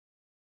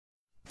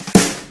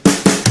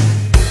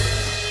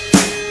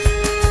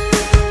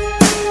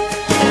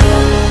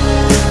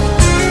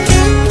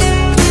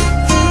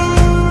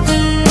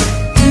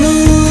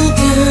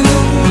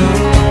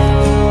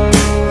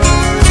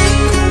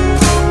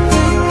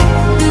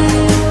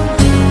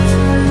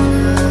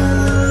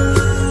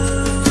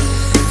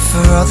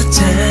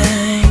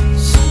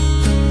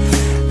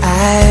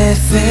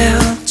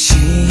felt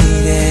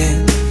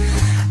cheated,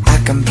 I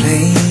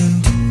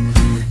complained.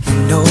 You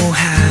know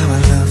how I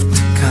love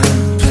to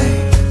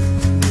complain.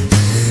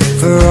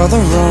 For all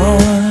the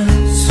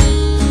wrongs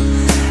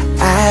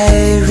I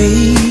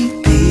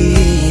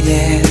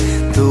repeated,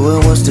 though I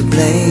was to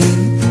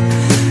blame,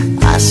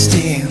 I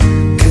still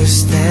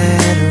cursed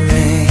that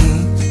rain.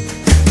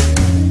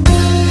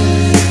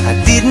 I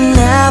didn't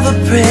have a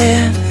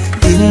prayer,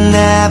 didn't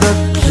have a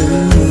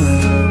clue,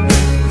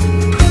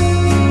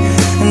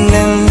 and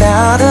then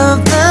out of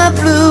the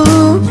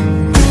blue,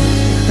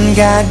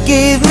 God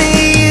gave me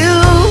you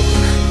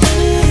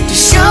to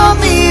show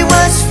me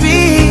what's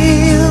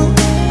real.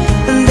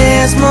 And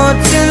there's more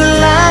to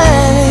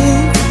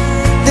life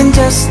than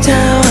just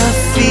how I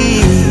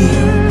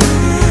feel.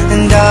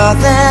 And all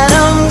that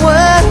I'm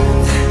worth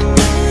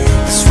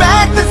is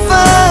right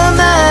before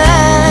my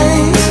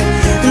eyes.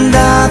 And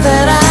all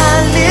that I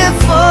live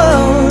for,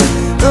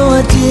 though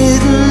I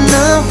didn't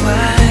know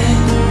why,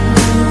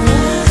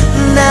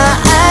 now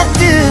I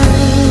do.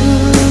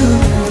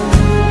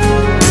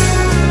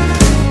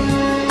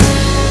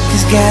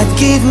 'Cause God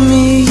gave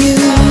me you.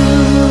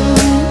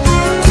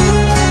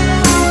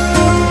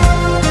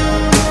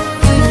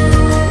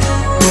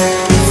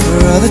 For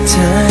all the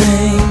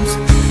times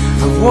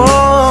I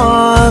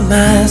wore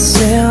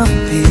myself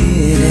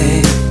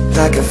beating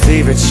like a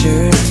favorite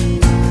shirt,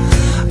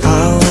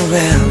 all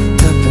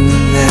wrapped up in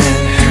that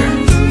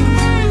hurt.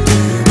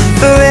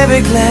 For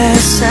every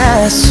glass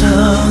I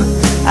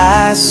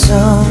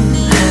saw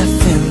half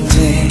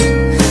empty,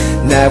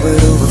 now it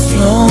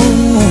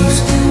overflows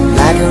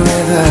like a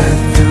river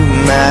through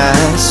my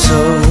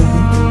soul.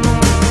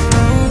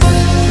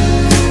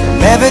 From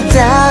every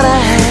doubt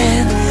I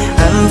had,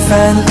 I'm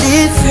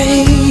finally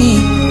free.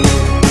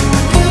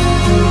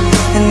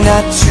 And I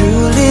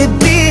truly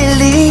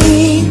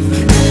believe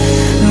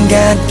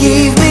God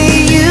gave me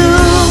you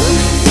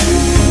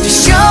to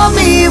show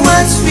me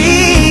what's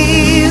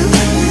real.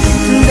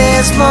 And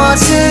there's more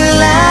to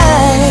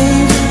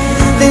life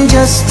than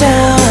just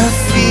how I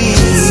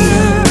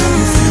feel.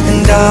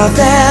 And all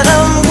that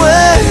I'm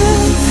worth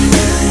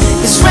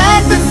is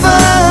right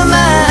before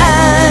my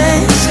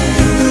eyes.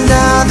 And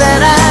all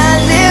that I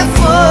live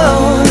for,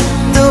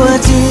 though I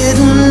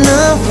didn't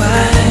know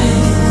why,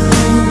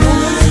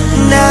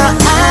 now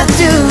I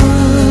do.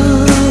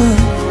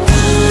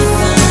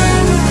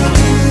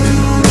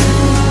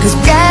 'Cause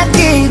God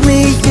gave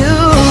me you.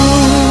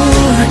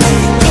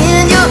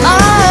 In your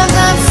arms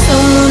I'm so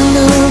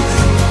new,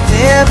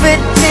 every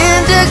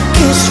tender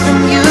kiss from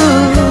you.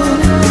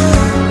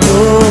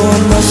 Oh, I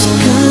must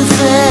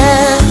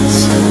confess,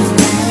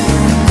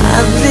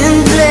 I've been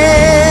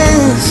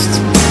blessed.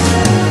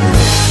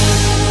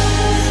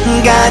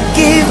 God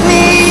gave me